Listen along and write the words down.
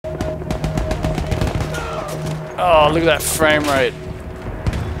Oh, look at that frame rate.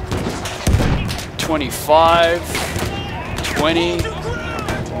 25, 20.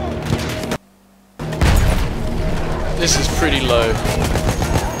 This is pretty low.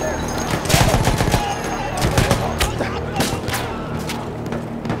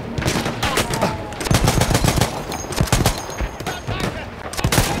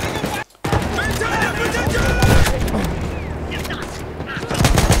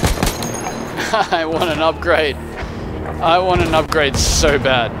 I want an upgrade. I want an upgrade so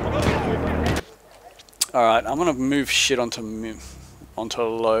bad. Alright, I'm gonna move shit onto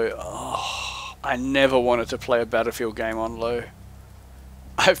low. Oh, I never wanted to play a Battlefield game on low.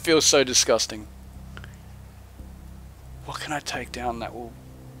 I feel so disgusting. What can I take down that will...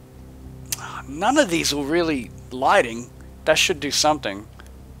 None of these will really... Lighting, that should do something.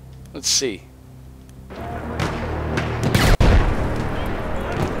 Let's see.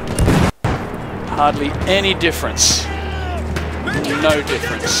 Hardly any difference. No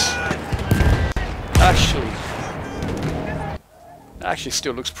difference. Actually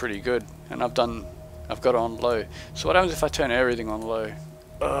still looks pretty good, and I've got it on low. So what happens if I turn everything on low?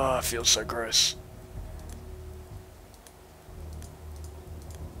 Oh, it feels so gross.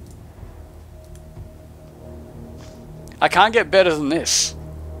 I can't get better than this.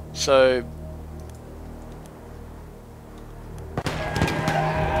 So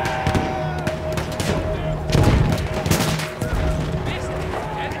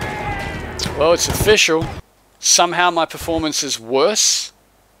well, it's official. Somehow my performance is worse.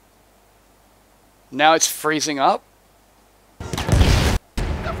 Now it's freezing up.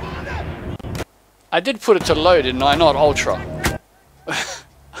 I did put it to low, didn't I? Not ultra.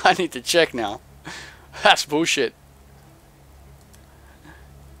 I need to check now. That's bullshit.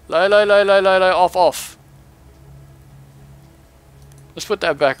 Low, low, low, low, low, low, off, off. Let's put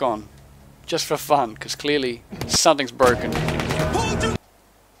that back on. Just for fun, because clearly something's broken.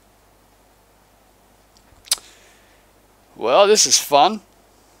 Well, this is fun.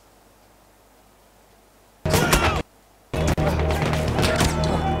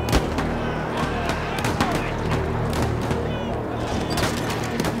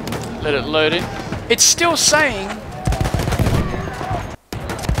 Let it load in. It's still saying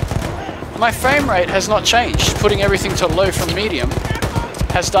my frame rate has not changed. Putting everything to low from medium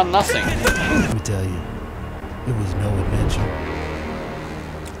has done nothing. Let me tell you, it was no adventure.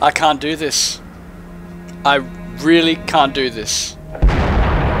 I can't do this. I really can't do this.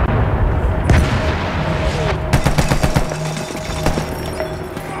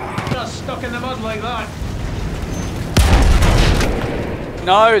 Just stuck in the mud like that.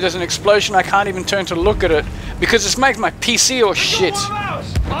 No, there's an explosion. I can't even turn to look at it because it's making my PC or shit.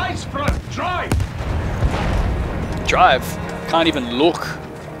 Ice front, drive. Drive. Can't even look.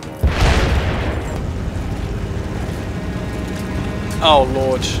 Oh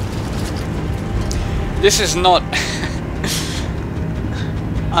Lord. This is not...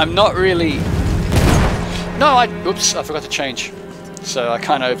 I'm not really... No, oops, I forgot to change. So I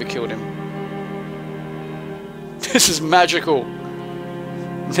kind of overkilled him. This is magical.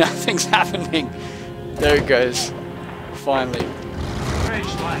 Nothing's happening. There it goes. Finally.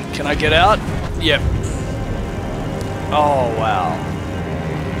 Can I get out? Yep. Oh, wow.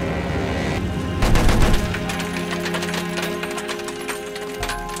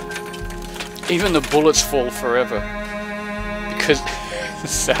 Even the bullets fall forever because the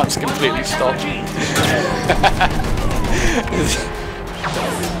sound's completely stopped.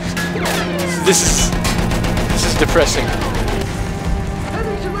 This is depressing.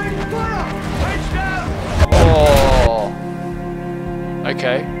 Oh,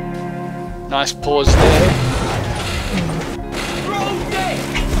 okay. Nice pause there.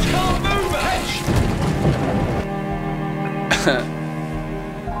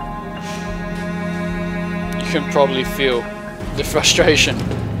 You can probably feel the frustration.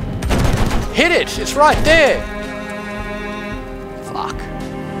 Hit it! It's right there! Fuck.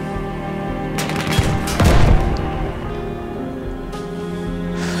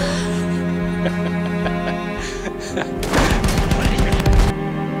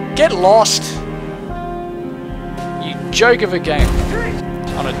 Get lost! You joke of a game.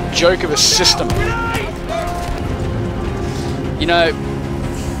 On a joke of a system. You know,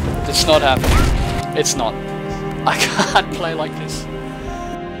 it's not happening. It's not. I can't play like this.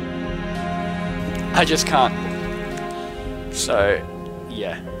 I just can't. So,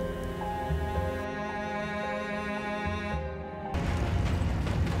 yeah.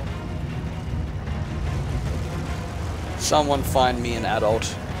 Someone find me an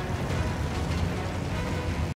adult.